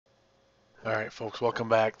All right, folks, welcome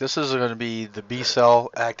back. This is going to be the B cell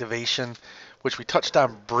activation, which we touched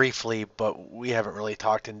on briefly, but we haven't really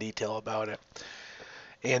talked in detail about it.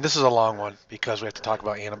 And this is a long one because we have to talk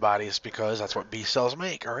about antibodies because that's what B cells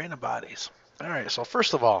make, are antibodies. All right, so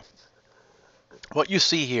first of all, what you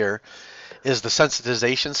see here is the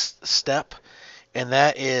sensitization step, and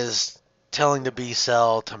that is telling the B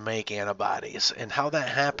cell to make antibodies. And how that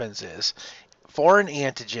happens is foreign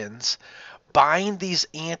antigens bind these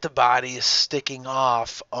antibodies sticking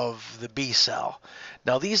off of the B cell.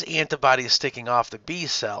 Now, these antibodies sticking off the B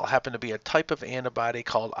cell happen to be a type of antibody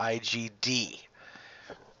called IgD.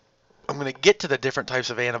 I'm going to get to the different types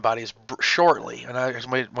of antibodies shortly, and I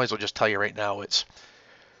might as well just tell you right now it's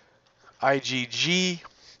IgG,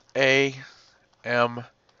 A, M,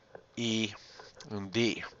 E, and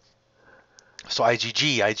D. So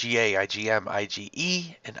IgG, IgA, IgM,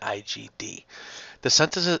 IgE, and IgD. The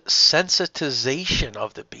sensitization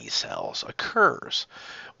of the B cells occurs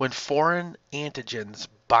when foreign antigens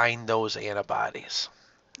bind those antibodies.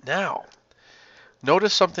 Now,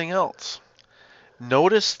 notice something else.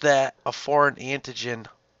 Notice that a foreign antigen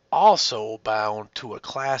also bound to a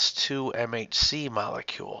class 2 MHC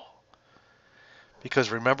molecule.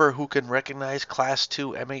 Because remember who can recognize class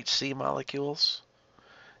 2 MHC molecules?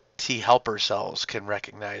 T helper cells can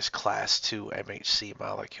recognize class 2 MHC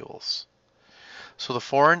molecules. So the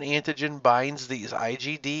foreign antigen binds these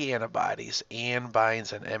IgD antibodies and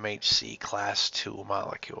binds an MHC class 2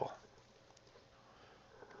 molecule.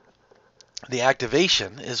 The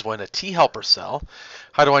activation is when a T helper cell,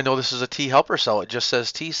 how do I know this is a T helper cell? It just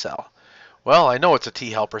says T cell. Well, I know it's a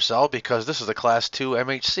T helper cell because this is a class 2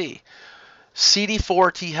 MHC.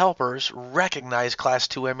 CD4 T helpers recognize class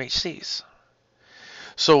 2 MHCs.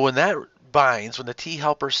 So when that binds, when the T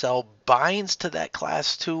helper cell binds to that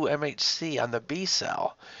class 2 MHC on the B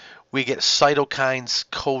cell, we get cytokines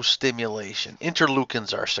co-stimulation.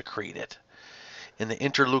 Interleukins are secreted. And the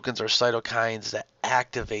interleukins are cytokines that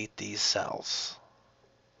activate these cells.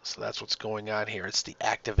 So that's what's going on here. It's the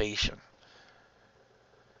activation.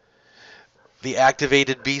 The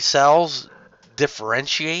activated B cells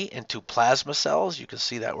differentiate into plasma cells. You can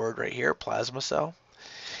see that word right here, plasma cell.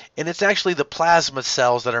 And it's actually the plasma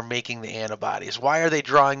cells that are making the antibodies. Why are they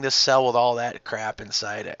drawing this cell with all that crap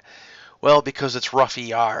inside it? Well, because it's rough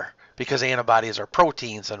ER. Because antibodies are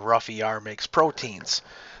proteins and rough ER makes proteins.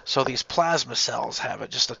 So these plasma cells have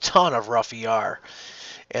just a ton of rough ER.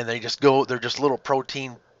 And they're just little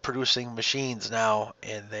protein producing machines now,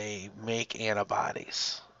 and they make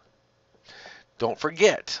antibodies. Don't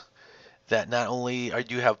forget that not only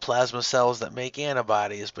do you have plasma cells that make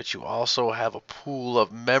antibodies, but you also have a pool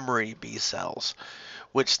of memory B cells,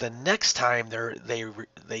 which the next time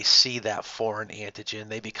they see that foreign antigen,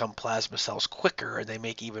 they become plasma cells quicker and they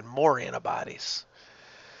make even more antibodies.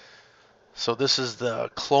 So this is the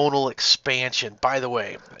clonal expansion. By the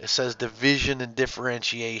way, it says division and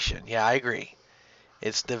differentiation. Yeah, I agree.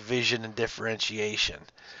 It's division and differentiation.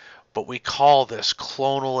 But we call this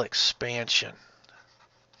clonal expansion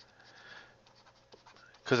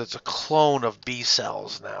because it's a clone of B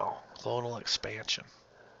cells now. Clonal expansion.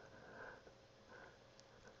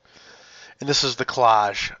 And this is the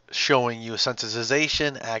collage showing you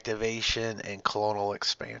sensitization, activation, and clonal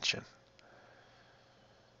expansion.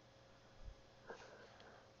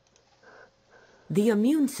 The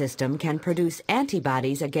immune system can produce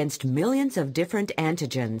antibodies against millions of different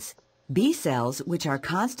antigens. B cells, which are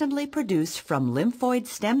constantly produced from lymphoid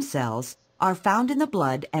stem cells, are found in the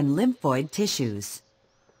blood and lymphoid tissues.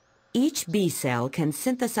 Each B cell can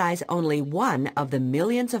synthesize only one of the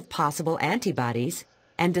millions of possible antibodies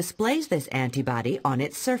and displays this antibody on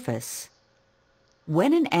its surface.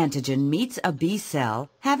 When an antigen meets a B cell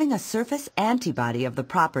having a surface antibody of the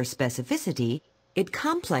proper specificity, it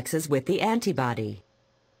complexes with the antibody.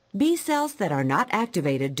 B cells that are not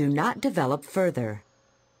activated do not develop further.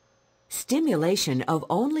 Stimulation of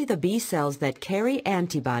only the B cells that carry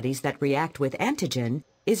antibodies that react with antigen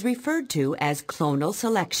is referred to as clonal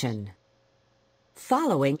selection.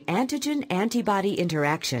 Following antigen-antibody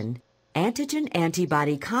interaction,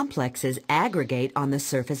 antigen-antibody complexes aggregate on the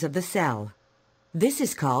surface of the cell. This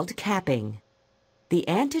is called capping. The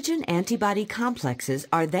antigen-antibody complexes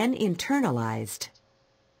are then internalized.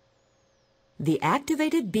 The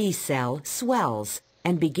activated B cell swells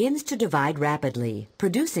and begins to divide rapidly,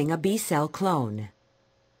 producing a B cell clone.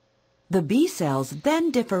 The B cells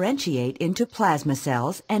then differentiate into plasma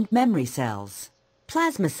cells and memory cells.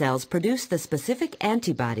 Plasma cells produce the specific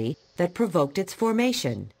antibody that provoked its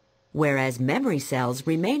formation, whereas memory cells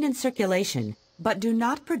remain in circulation but do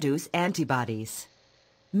not produce antibodies.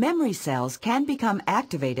 Memory cells can become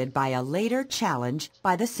activated by a later challenge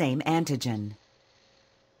by the same antigen.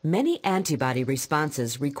 Many antibody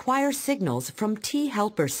responses require signals from T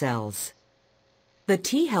helper cells. The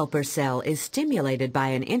T helper cell is stimulated by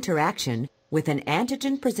an interaction with an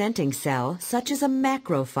antigen-presenting cell such as a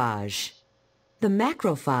macrophage. The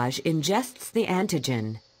macrophage ingests the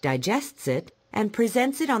antigen, digests it, and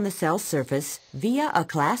presents it on the cell surface via a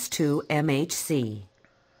class II MHC.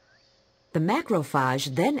 The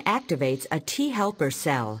macrophage then activates a T helper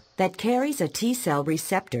cell that carries a T cell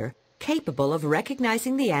receptor capable of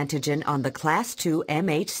recognizing the antigen on the class II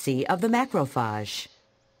MHC of the macrophage.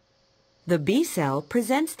 The B cell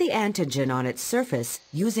presents the antigen on its surface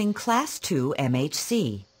using class II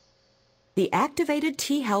MHC. The activated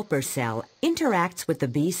T helper cell interacts with the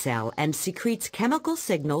B cell and secretes chemical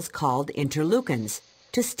signals called interleukins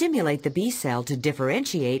to stimulate the B cell to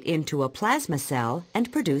differentiate into a plasma cell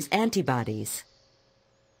and produce antibodies.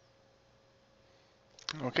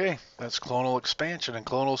 Okay, that's clonal expansion and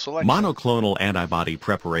clonal selection. Monoclonal antibody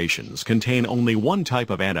preparations contain only one type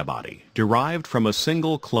of antibody, derived from a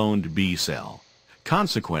single cloned B cell.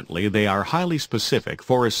 Consequently, they are highly specific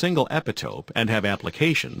for a single epitope and have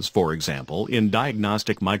applications, for example, in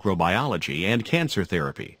diagnostic microbiology and cancer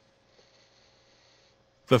therapy.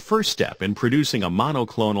 The first step in producing a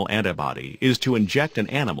monoclonal antibody is to inject an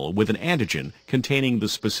animal with an antigen containing the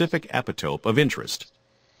specific epitope of interest.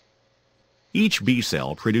 Each B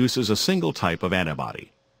cell produces a single type of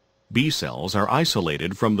antibody. B cells are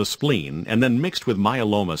isolated from the spleen and then mixed with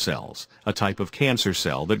myeloma cells, a type of cancer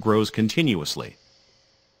cell that grows continuously.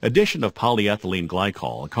 Addition of polyethylene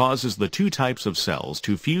glycol causes the two types of cells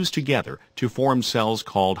to fuse together to form cells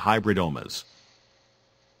called hybridomas.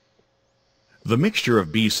 The mixture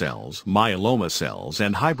of B cells, myeloma cells,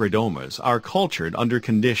 and hybridomas are cultured under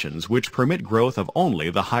conditions which permit growth of only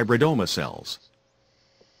the hybridoma cells.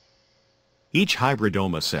 Each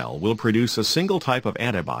hybridoma cell will produce a single type of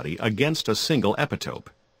antibody against a single epitope.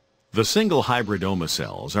 The single hybridoma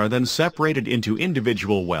cells are then separated into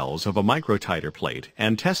individual wells of a microtiter plate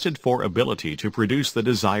and tested for ability to produce the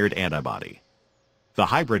desired antibody. The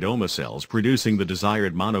hybridoma cells producing the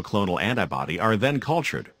desired monoclonal antibody are then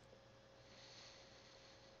cultured.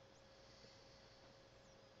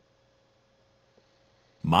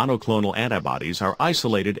 Monoclonal antibodies are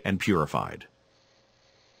isolated and purified.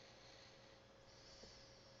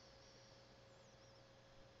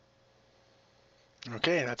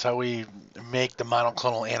 Okay, that's how we make the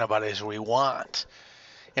monoclonal antibodies we want.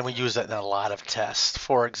 And we use that in a lot of tests.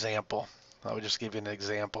 For example, I'll just give you an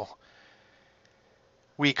example.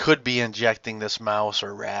 We could be injecting this mouse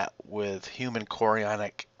or rat with human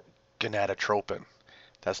chorionic gonadotropin.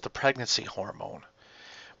 That's the pregnancy hormone.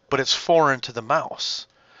 But it's foreign to the mouse.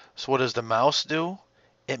 So what does the mouse do?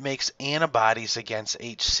 It makes antibodies against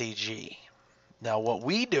HCG. Now what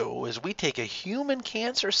we do is we take a human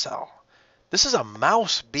cancer cell. This is a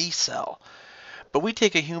mouse B cell. But we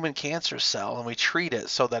take a human cancer cell and we treat it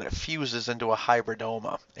so that it fuses into a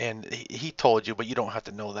hybridoma. And he told you, but you don't have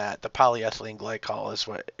to know that. The polyethylene glycol is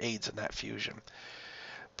what aids in that fusion.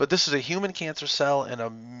 But this is a human cancer cell and a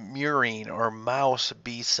murine or mouse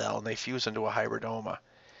B cell, and they fuse into a hybridoma.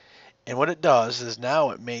 And what it does is now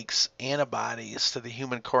it makes antibodies to the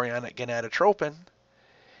human chorionic gonadotropin,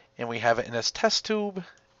 and we have it in this test tube,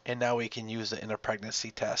 and now we can use it in a pregnancy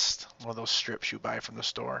test, one of those strips you buy from the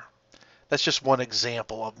store. That's just one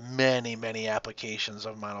example of many, many applications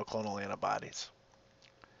of monoclonal antibodies.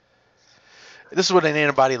 This is what an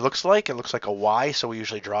antibody looks like. It looks like a Y, so we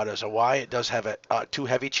usually draw it as a Y. It does have two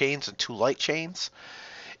heavy chains and two light chains.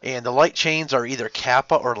 And the light chains are either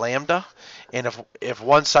kappa or lambda. And if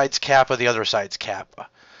one side's kappa, the other side's kappa.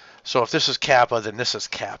 So if this is kappa, then this is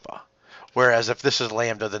kappa. Whereas if this is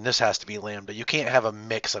lambda, then this has to be lambda. You can't have a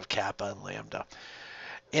mix of kappa and lambda.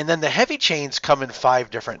 And then the heavy chains come in 5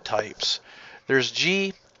 different types. There's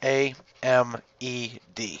G, A, M, E,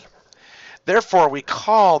 D. Therefore, we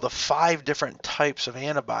call the 5 different types of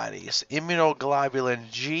antibodies immunoglobulin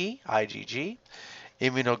G, IgG,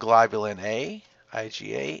 immunoglobulin A,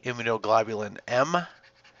 IgA, immunoglobulin M,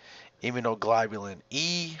 immunoglobulin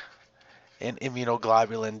E, and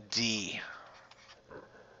immunoglobulin D.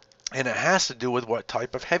 And it has to do with what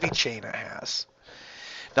type of heavy chain it has.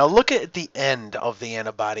 Now look at the end of the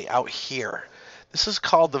antibody out here. This is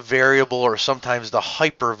called the variable or sometimes the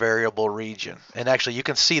hypervariable region. And actually you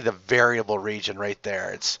can see the variable region right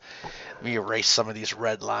there. Let me erase some of these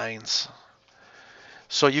red lines.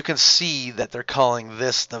 So you can see that they're calling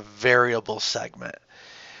this the variable segment.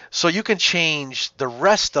 So you can change the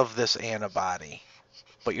rest of this antibody,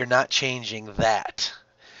 but you're not changing that.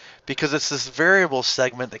 because it's this variable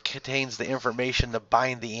segment that contains the information to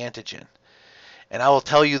bind the antigen. And I will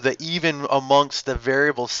tell you that even amongst the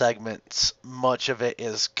variable segments, much of it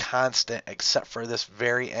is constant except for this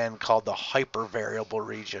very end called the hypervariable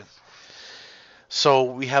region. So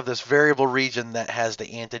we have this variable region that has the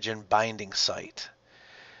antigen binding site.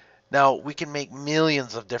 Now, we can make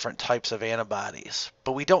millions of different types of antibodies,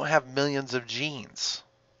 but we don't have millions of genes.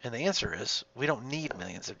 And the answer is we don't need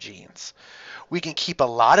millions of genes. We can keep a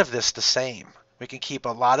lot of this the same. We can keep a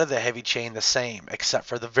lot of the heavy chain the same, except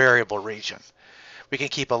for the variable region. We can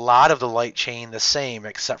keep a lot of the light chain the same,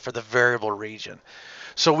 except for the variable region.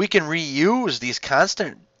 So we can reuse these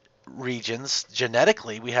constant regions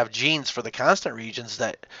genetically. We have genes for the constant regions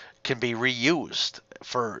that can be reused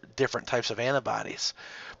for different types of antibodies.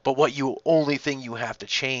 But only thing you have to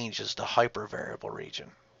change is the hypervariable region.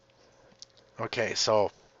 Okay, so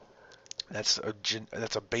that's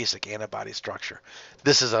a basic antibody structure.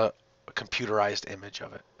 This is a computerized image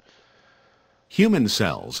of it. Human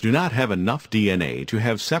cells do not have enough DNA to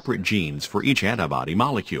have separate genes for each antibody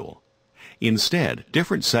molecule. Instead,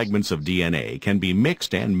 different segments of DNA can be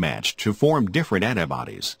mixed and matched to form different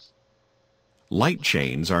antibodies. Light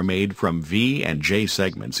chains are made from V and J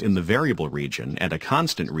segments in the variable region and a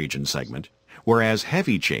constant region segment, whereas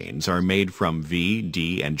heavy chains are made from V,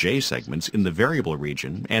 D, and J segments in the variable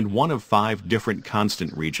region and one of 5 different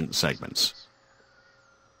constant region segments.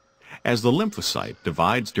 As the lymphocyte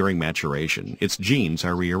divides during maturation, its genes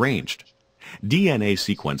are rearranged. DNA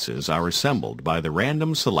sequences are assembled by the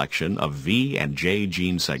random selection of V and J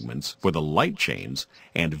gene segments for the light chains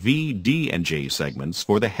and V, D, and J segments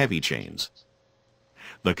for the heavy chains.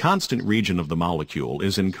 The constant region of the molecule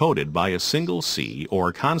is encoded by a single C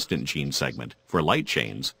or constant gene segment for light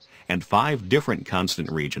chains and 5 different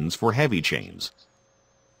constant regions for heavy chains.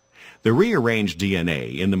 The rearranged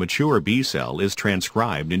DNA in the mature B cell is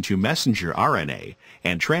transcribed into messenger RNA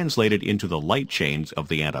and translated into the light chains of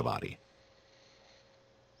the antibody.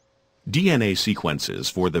 DNA sequences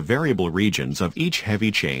for the variable regions of each heavy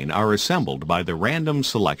chain are assembled by the random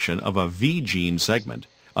selection of a V gene segment,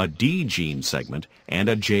 a D gene segment, and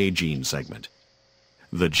a J gene segment.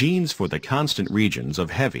 The genes for the constant regions of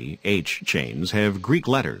heavy H chains have Greek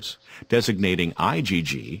letters designating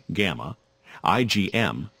IgG, gamma,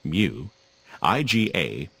 IgM, mu,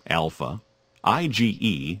 IgA, alpha,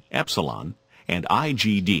 IgE, epsilon, and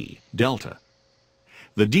IgD, delta.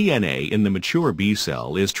 The DNA in the mature B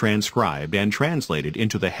cell is transcribed and translated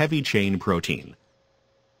into the heavy chain protein.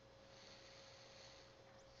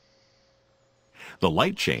 The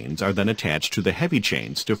light chains are then attached to the heavy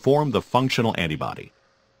chains to form the functional antibody.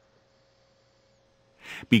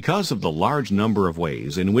 Because of the large number of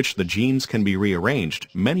ways in which the genes can be rearranged,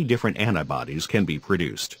 many different antibodies can be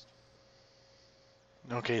produced.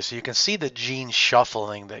 Okay, so you can see the gene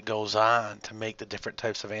shuffling that goes on to make the different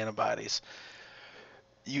types of antibodies.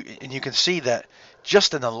 And you can see that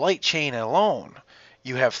just in the light chain alone,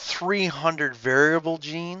 you have 300 variable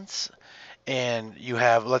genes, and you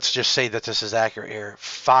have, let's just say that this is accurate here,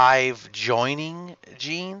 5 joining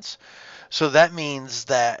genes. So that means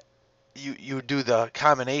that you do the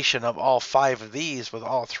combination of all 5 of these with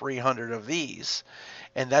all 300 of these,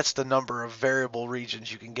 and that's the number of variable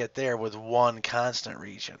regions you can get there with one constant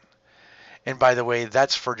region. And by the way,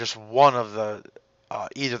 that's for just one of the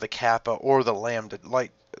either the kappa or the lambda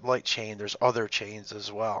light chain. There's other chains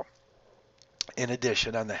as well. In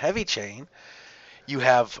addition, on the heavy chain, you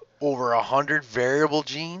have over 100 variable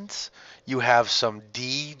genes. You have some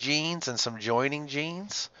D genes and some joining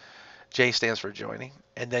genes. J stands for joining.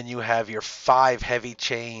 And then you have your 5 heavy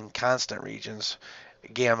chain constant regions,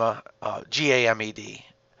 gamma, GAMED.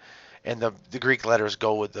 And the Greek letters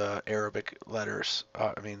go with the Arabic letters.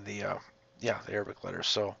 The Arabic letters.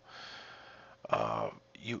 So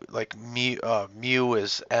mu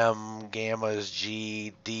is M, gamma is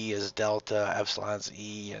G, D is delta, epsilon's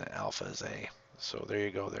E, and alpha is A. So there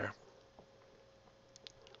you go there.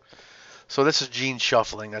 So this is gene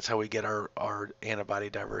shuffling. That's how we get our antibody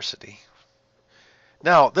diversity.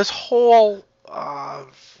 Now, this whole,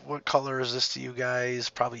 what color is this to you guys?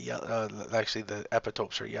 Probably yellow. Actually, the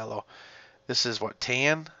epitopes are yellow. This is what,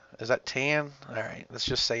 tan? Is that tan? All right, let's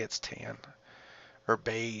just say it's tan. Or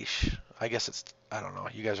beige. I guess it's, I don't know.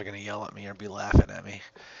 You guys are going to yell at me or be laughing at me.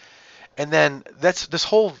 And then this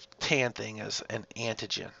whole tan thing is an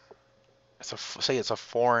antigen. Say it's a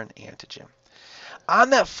foreign antigen.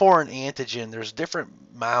 On that foreign antigen, there's different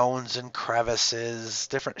mounds and crevices,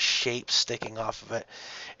 different shapes sticking off of it.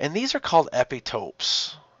 And these are called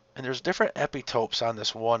epitopes. And there's different epitopes on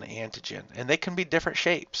this one antigen. And they can be different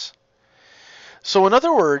shapes. So in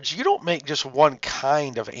other words, you don't make just one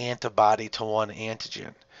kind of antibody to one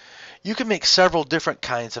antigen. You can make several different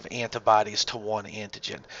kinds of antibodies to one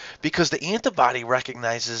antigen because the antibody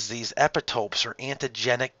recognizes these epitopes or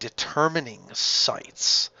antigenic determining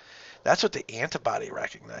sites. That's what the antibody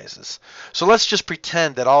recognizes. So let's just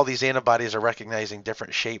pretend that all these antibodies are recognizing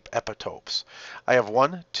different shape epitopes. I have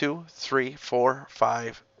 1, 2, 3, 4,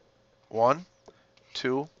 5, 1,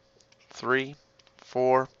 2, 3,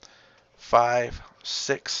 4, 5,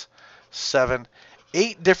 6, 7,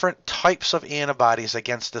 8 different types of antibodies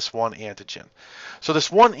against this one antigen. So this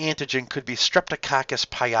one antigen could be Streptococcus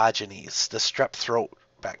pyogenes, the strep throat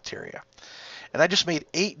bacteria. And I just made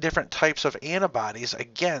 8 different types of antibodies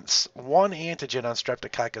against one antigen on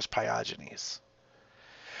Streptococcus pyogenes.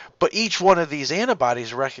 But each one of these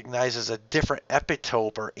antibodies recognizes a different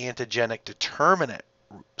epitope or antigenic determinant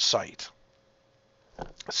site.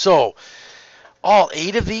 So all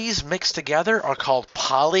 8 of these mixed together are called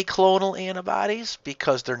polyclonal antibodies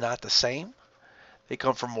because they're not the same. They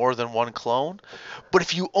come from more than one clone. But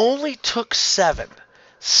if you only took 7,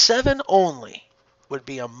 7 only would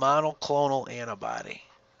be a monoclonal antibody.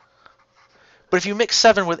 But if you mix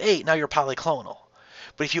 7 with 8, now you're polyclonal.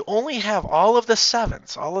 But if you only have all of the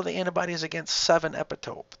 7s, all of the antibodies against 7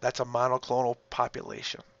 epitope, that's a monoclonal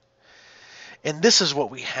population. And this is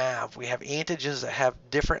what we have. We have antigens that have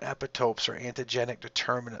different epitopes or antigenic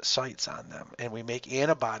determinant sites on them. And we make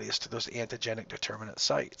antibodies to those antigenic determinant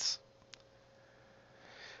sites.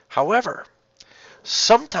 However,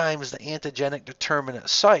 sometimes the antigenic determinant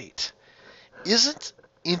site isn't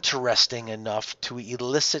interesting enough to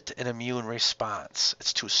elicit an immune response.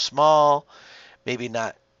 It's too small, maybe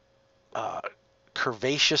not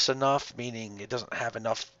curvaceous enough, meaning it doesn't have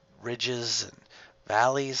enough ridges and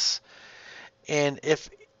valleys. And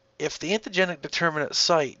if the antigenic determinant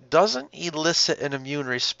site doesn't elicit an immune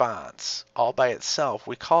response all by itself,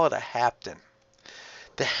 we call it a hapten.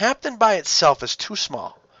 The hapten by itself is too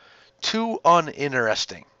small, too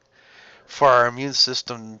uninteresting for our immune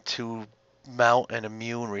system to mount an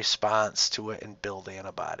immune response to it and build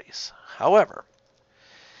antibodies. However,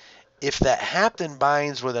 if that hapten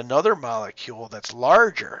binds with another molecule that's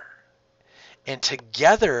larger and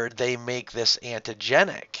together they make this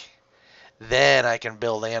antigenic, then I can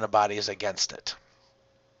build antibodies against it.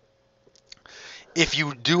 If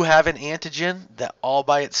you do have an antigen that all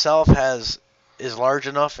by itself is large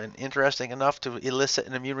enough and interesting enough to elicit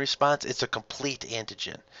an immune response, it's a complete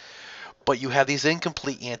antigen. But you have these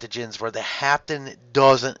incomplete antigens where the hapten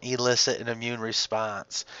doesn't elicit an immune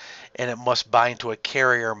response, and it must bind to a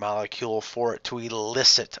carrier molecule for it to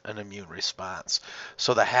elicit an immune response.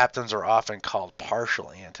 So the haptens are often called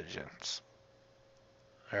partial antigens.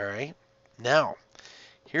 All right? Now,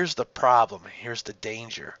 here's the problem. Here's the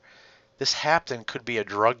danger. This hapten could be a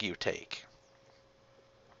drug you take.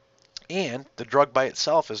 And the drug by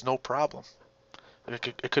itself is no problem.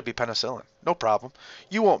 It could be penicillin. No problem.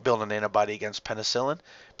 You won't build an antibody against penicillin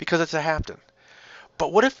because it's a hapten.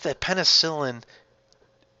 But what if the penicillin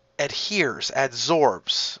adheres,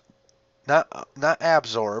 adsorbs, not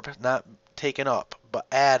absorb, not taken up, but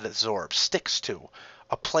adsorb, sticks to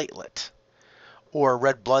a platelet or a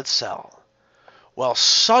red blood cell? Well,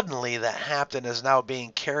 suddenly that hapten is now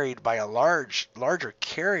being carried by a larger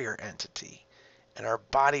carrier entity, and our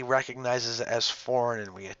body recognizes it as foreign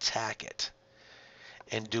and we attack it.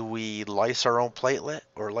 And do we lyse our own platelet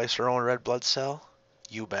or lyse our own red blood cell?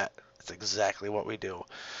 You bet. That's exactly what we do.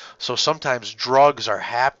 So sometimes drugs are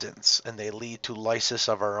haptens and they lead to lysis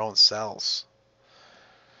of our own cells.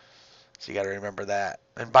 So you got to remember that.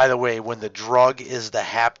 And by the way, when the drug is the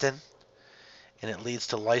hapten and it leads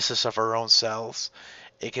to lysis of our own cells,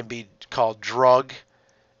 it can be called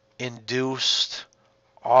drug-induced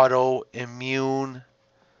autoimmune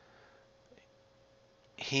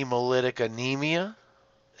hemolytic anemia.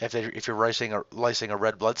 If you're lysing a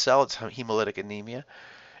red blood cell, it's hemolytic anemia.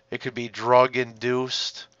 It could be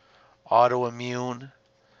drug-induced autoimmune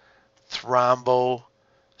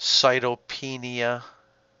thrombocytopenia,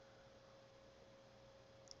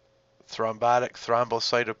 thrombotic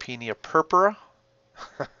thrombocytopenia purpura.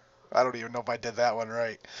 I don't even know if I did that one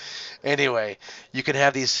right. Anyway, you can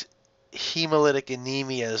have these hemolytic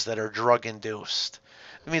anemias that are drug-induced.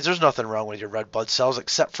 It means there's nothing wrong with your red blood cells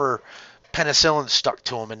except for penicillin stuck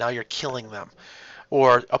to them and now you're killing them.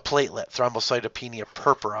 Or a platelet, thrombocytopenia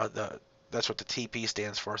purpura. That's what the TP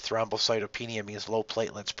stands for. Thrombocytopenia means low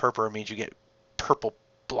platelets. Purpura means you get purple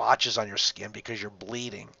blotches on your skin because you're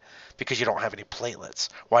bleeding, because you don't have any platelets.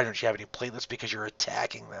 Why don't you have any platelets? Because you're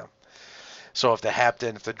attacking them. So if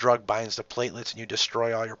the drug binds to platelets and you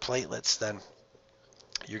destroy all your platelets, then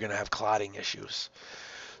you're going to have clotting issues.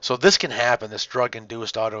 So this can happen, this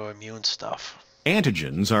drug-induced autoimmune stuff.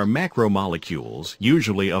 Antigens are macromolecules,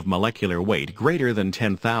 usually of molecular weight greater than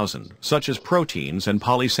 10,000, such as proteins and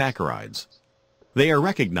polysaccharides. They are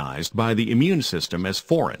recognized by the immune system as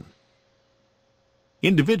foreign.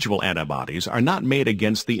 Individual antibodies are not made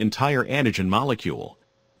against the entire antigen molecule,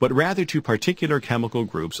 but rather to particular chemical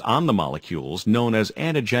groups on the molecules known as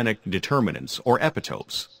antigenic determinants or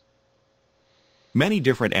epitopes. Many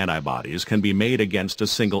different antibodies can be made against a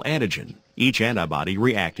single antigen, each antibody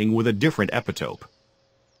reacting with a different epitope.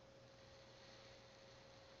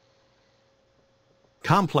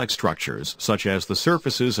 Complex structures, such as the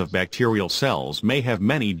surfaces of bacterial cells, may have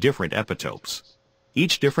many different epitopes.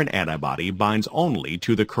 Each different antibody binds only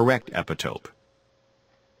to the correct epitope.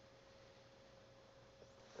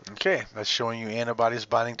 Okay, that's showing you antibodies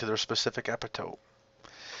binding to their specific epitope.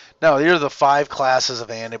 Now, here are the 5 classes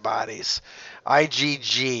of antibodies.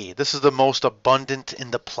 IgG, this is the most abundant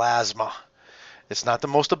in the plasma. It's not the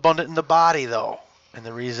most abundant in the body, though. And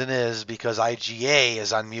the reason is because IgA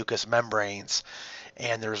is on mucous membranes.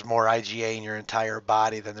 And there's more IgA in your entire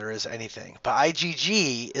body than there is anything. But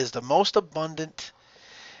IgG is the most abundant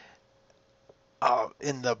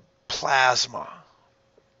in the plasma.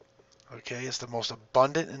 Okay, it's the most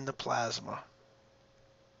abundant in the plasma.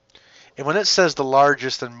 And when it says the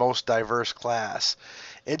largest and most diverse class,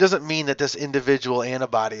 it doesn't mean that this individual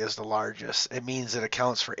antibody is the largest. It means it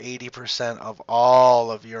accounts for 80% of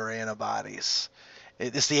all of your antibodies.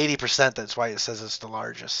 It's the 80%, that's why it says it's the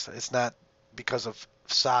largest. It's not because of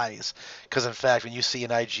size. Because in fact, when you see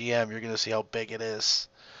an IgM, you're going to see how big it is.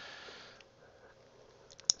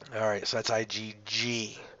 All right, so that's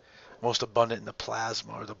IgG. Most abundant in the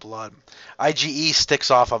plasma or the blood. IgE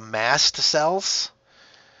sticks off of mast cells.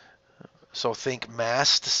 So think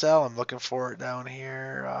mast cell. I'm looking for it down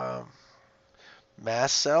here.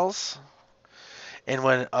 Mast cells. And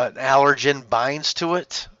when an allergen binds to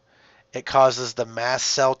it, it causes the mast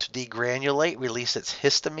cell to degranulate, release its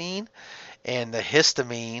histamine, and the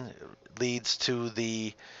histamine leads to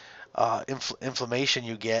the inflammation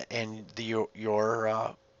you get and your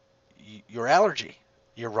allergy.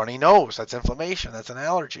 Your runny nose, that's inflammation, that's an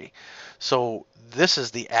allergy. So this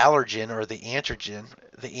is the allergen or the antigen.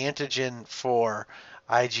 The antigen for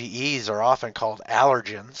IgEs are often called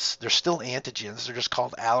allergens. They're still antigens, they're just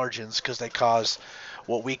called allergens because they cause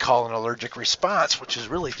what we call an allergic response, which is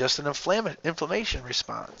really just an inflammation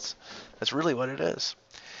response. That's really what it is.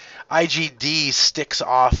 IgD sticks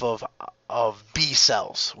off of B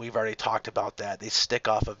cells. We've already talked about that. They stick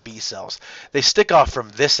off of B cells. They stick off from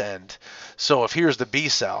this end. So if here's the B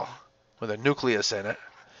cell with a nucleus in it,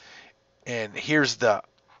 and here's the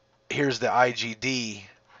IgD,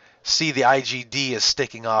 see the IgD is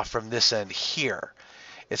sticking off from this end here.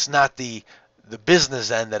 It's not the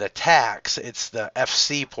business end that attacks, it's the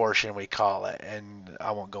FC portion we call it, and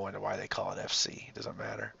I won't go into why they call it FC. It doesn't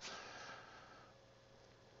matter.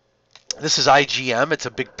 This is IgM. It's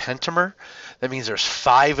a big pentamer. That means there's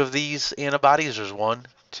 5 of these antibodies. There's 1,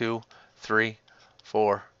 2, 3,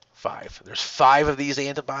 4, 5. There's 5 of these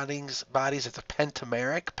antibodies. It's a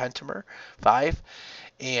pentamer, 5.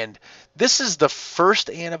 And this is the first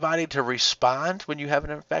antibody to respond when you have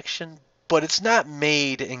an infection, but it's not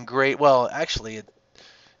made in great, well, actually,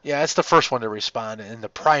 it's the first one to respond in the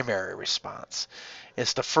primary response.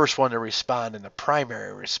 It's the first one to respond in the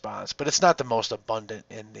primary response, but it's not the most abundant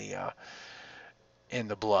in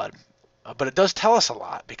the blood. But it does tell us a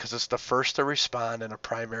lot because it's the first to respond in a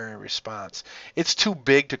primary response. It's too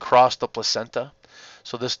big to cross the placenta,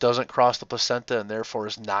 so this doesn't cross the placenta and therefore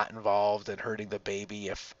is not involved in hurting the baby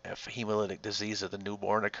if hemolytic disease of the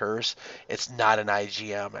newborn occurs. It's not an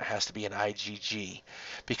IgM. It has to be an IgG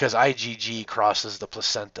because IgG crosses the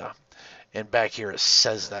placenta. And back here it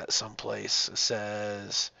says that someplace. It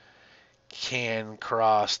says can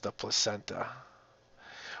cross the placenta.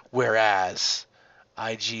 Whereas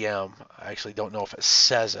IgM, I actually don't know if it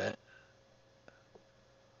says it.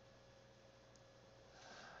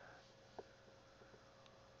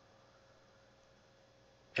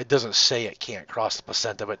 It doesn't say it can't cross the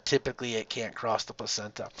placenta, but typically it can't cross the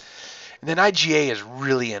placenta. And then IgA is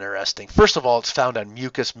really interesting. First of all, it's found on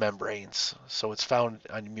mucous membranes. So it's found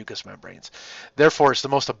on mucous membranes. Therefore, it's the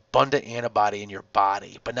most abundant antibody in your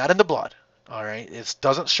body, but not in the blood. All right? It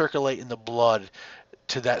doesn't circulate in the blood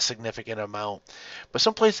to that significant amount. But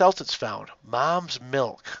someplace else it's found. Mom's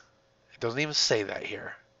milk. It doesn't even say that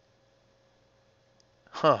here.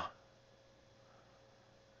 Huh.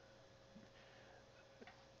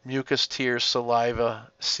 Mucus, tears,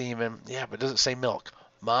 saliva, semen. Yeah, but it doesn't say milk.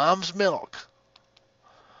 Mom's milk.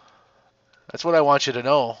 That's what I want you to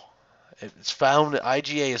know. It's found,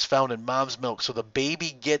 IgA is found in mom's milk, so the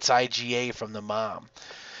baby gets IgA from the mom.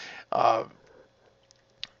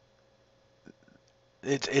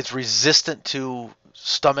 It's resistant to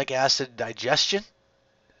stomach acid digestion.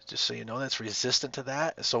 Just so you know, that's resistant to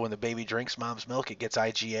that. So when the baby drinks mom's milk, it gets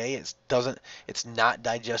IgA. It's not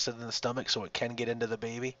digested in the stomach, so it can get into the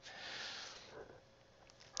baby.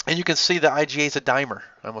 And you can see the IgA is a dimer.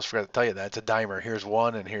 I almost forgot to tell you that. It's a dimer. Here's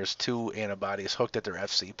one and here's two antibodies hooked at their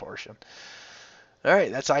FC portion. All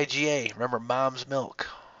right, that's IgA. Remember, mom's milk.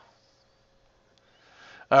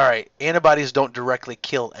 All right, antibodies don't directly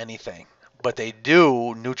kill anything, but they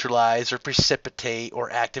do neutralize or precipitate or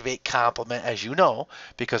activate complement, as you know,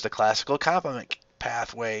 because the classical complement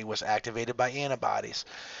pathway was activated by antibodies.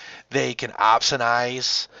 They can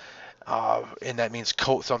opsonize, and that means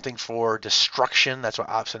coat something for destruction. That's what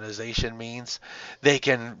opsonization means. They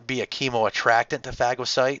can be a chemoattractant to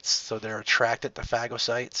phagocytes, so they're attracted to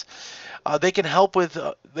phagocytes. They can help with,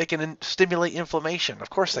 they can stimulate inflammation. Of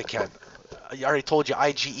course they can. I already told you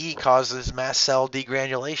IgE causes mast cell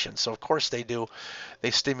degranulation, so of course they do.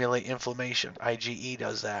 They stimulate inflammation. IgE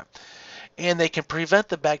does that. And they can prevent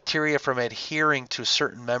the bacteria from adhering to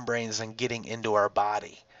certain membranes and getting into our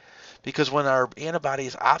body. Because when our antibody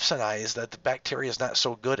is opsonized, that the bacteria is not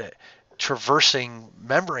so good at traversing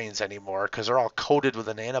membranes anymore because they're all coated with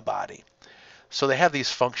an antibody. So they have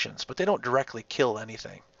these functions, but they don't directly kill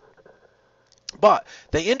anything. But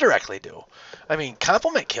they indirectly do. I mean,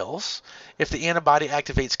 complement kills. If the antibody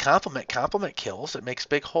activates complement, complement kills. It makes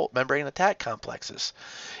big membrane attack complexes.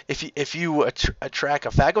 If you attract a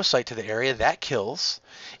phagocyte to the area, that kills.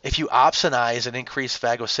 If you opsonize and increase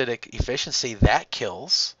phagocytic efficiency, that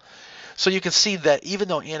kills. So you can see that even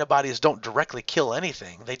though antibodies don't directly kill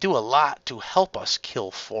anything, they do a lot to help us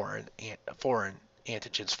kill foreign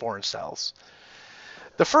antigens, foreign cells.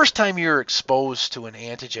 The first time you're exposed to an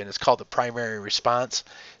antigen is called the primary response.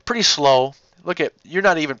 Pretty slow. Look at, you're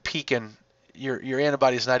not even peaking, your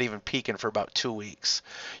antibody's not even peaking for about 2 weeks.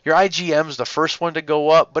 Your IgM's the first one to go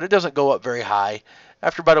up, but it doesn't go up very high.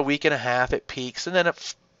 After about a week and a half, it peaks, and then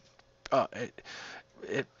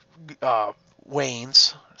it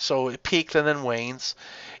wanes. So it peaks and then wanes.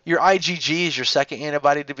 Your IgG is your second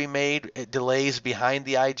antibody to be made. It delays behind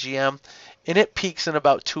the IgM, and it peaks in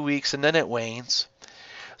about 2 weeks, and then it wanes.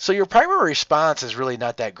 So your primary response is really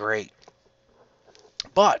not that great.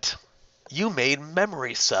 But you made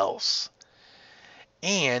memory cells.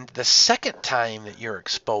 And the second time that you're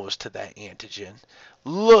exposed to that antigen,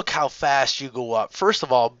 look how fast you go up. First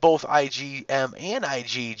of all, both IgM and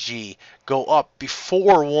IgG go up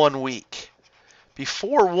before 1 week.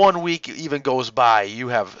 Before 1 week even goes by, you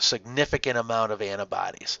have a significant amount of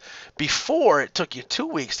antibodies. Before, it took you 2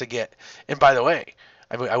 weeks to get, and by the way,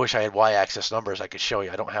 I wish I had y-axis numbers I could show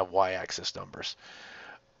you. I don't have y-axis numbers.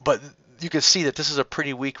 But you can see that this is a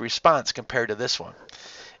pretty weak response compared to this one.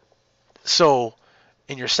 So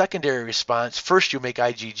in your secondary response, first you make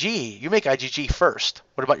IgG. You make IgG first.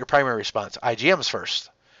 What about your primary response? IgM's first.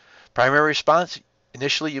 Primary response,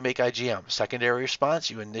 initially you make IgM. Secondary response,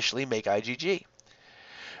 you initially make IgG.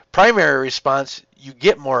 Primary response, you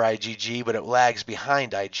get more IgG, but it lags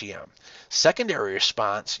behind IgM. Secondary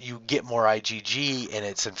response, you get more IgG, and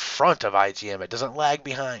it's in front of IgM. It doesn't lag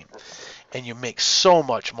behind. And you make so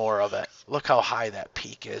much more of it. Look how high that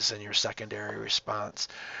peak is in your secondary response.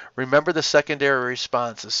 Remember, the secondary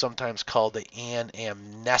response is sometimes called the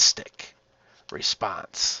anamnestic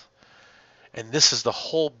response. And this is the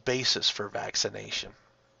whole basis for vaccination.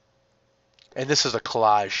 And this is a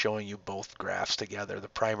collage showing you both graphs together, the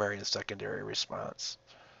primary and secondary response.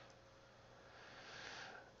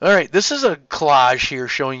 All right, this is a collage here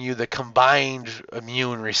showing you the combined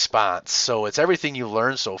immune response. So it's everything you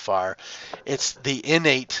learned so far. It's the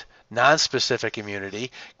innate nonspecific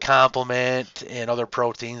immunity, complement and other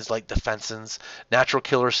proteins like defensins, natural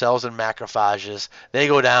killer cells and macrophages. They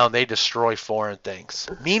go down, they destroy foreign things.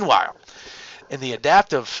 Meanwhile, in the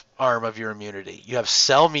adaptive arm of your immunity, you have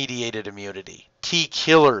cell-mediated immunity. T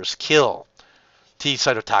killers kill. T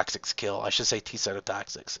cytotoxics kill. I should say T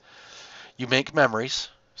cytotoxics. You make memories,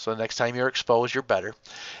 so the next time you're exposed, you're better.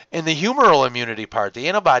 In the humoral immunity part, the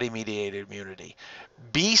antibody-mediated immunity,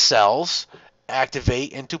 B cells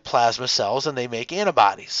activate into plasma cells and they make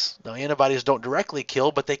antibodies. Now, antibodies don't directly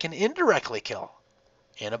kill, but they can indirectly kill.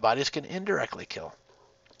 Antibodies can indirectly kill.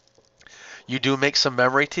 You do make some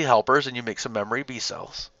memory T helpers and you make some memory B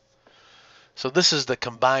cells. So this is the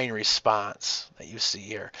combined response that you see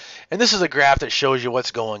here. And this is a graph that shows you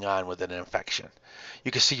what's going on with an infection.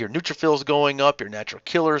 You can see your neutrophils going up, your natural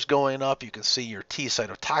killers going up. You can see your T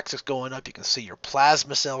cytotoxics going up. You can see your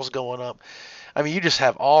plasma cells going up. I mean, you just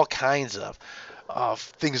have all kinds of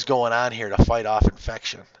things going on here to fight off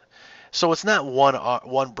infection. So it's not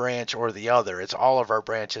one branch or the other. It's all of our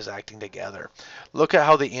branches acting together. Look at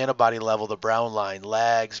how the antibody level, the brown line,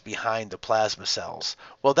 lags behind the plasma cells.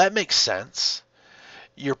 Well, that makes sense.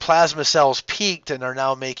 Your plasma cells peaked and are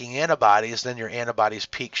now making antibodies, then your antibodies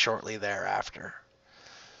peak shortly thereafter.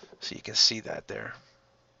 So you can see that there.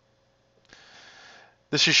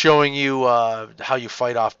 This is showing you how you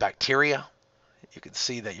fight off bacteria. You can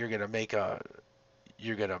see that you're going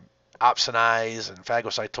to opsonize and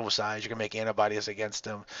phagocytosize. You're going to make antibodies against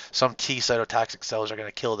them. Some T cytotoxic cells are going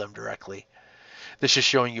to kill them directly. This is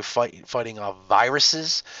showing you fighting off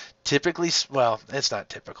viruses. Typically, well, it's not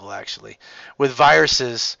typical actually. With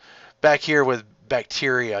viruses, back here with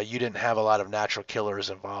bacteria, you didn't have a lot of natural killers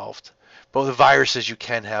involved. But with viruses, you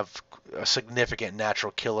can have a significant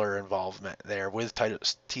natural killer involvement there with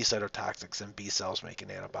T cytotoxics and B cells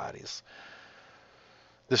making antibodies.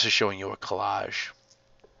 This is showing you a collage.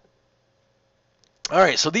 All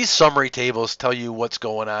right, so these summary tables tell you what's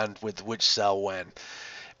going on with which cell when.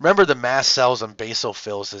 Remember the mast cells and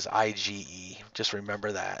basophils is IgE. Just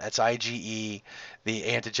remember that. That's IgE. The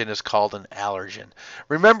antigen is called an allergen.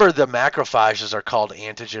 Remember the macrophages are called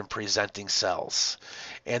antigen presenting cells.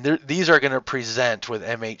 And these are going to present with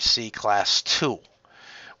MHC class 2,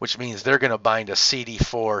 which means they're going to bind a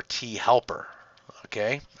CD4 T helper.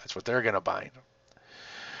 Okay? That's what they're going to bind.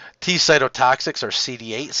 T cytotoxics are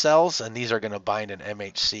CD8 cells, and these are going to bind an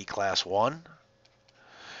MHC class 1.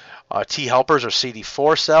 T helpers are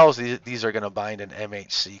CD4 cells. These are going to bind an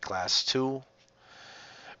MHC class 2.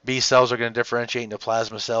 B cells are going to differentiate into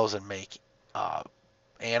plasma cells and make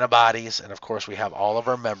antibodies. And of course, we have all of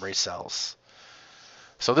our memory cells.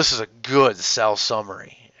 So this is a good cell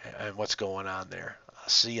summary and what's going on there. I'll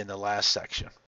see you in the last section.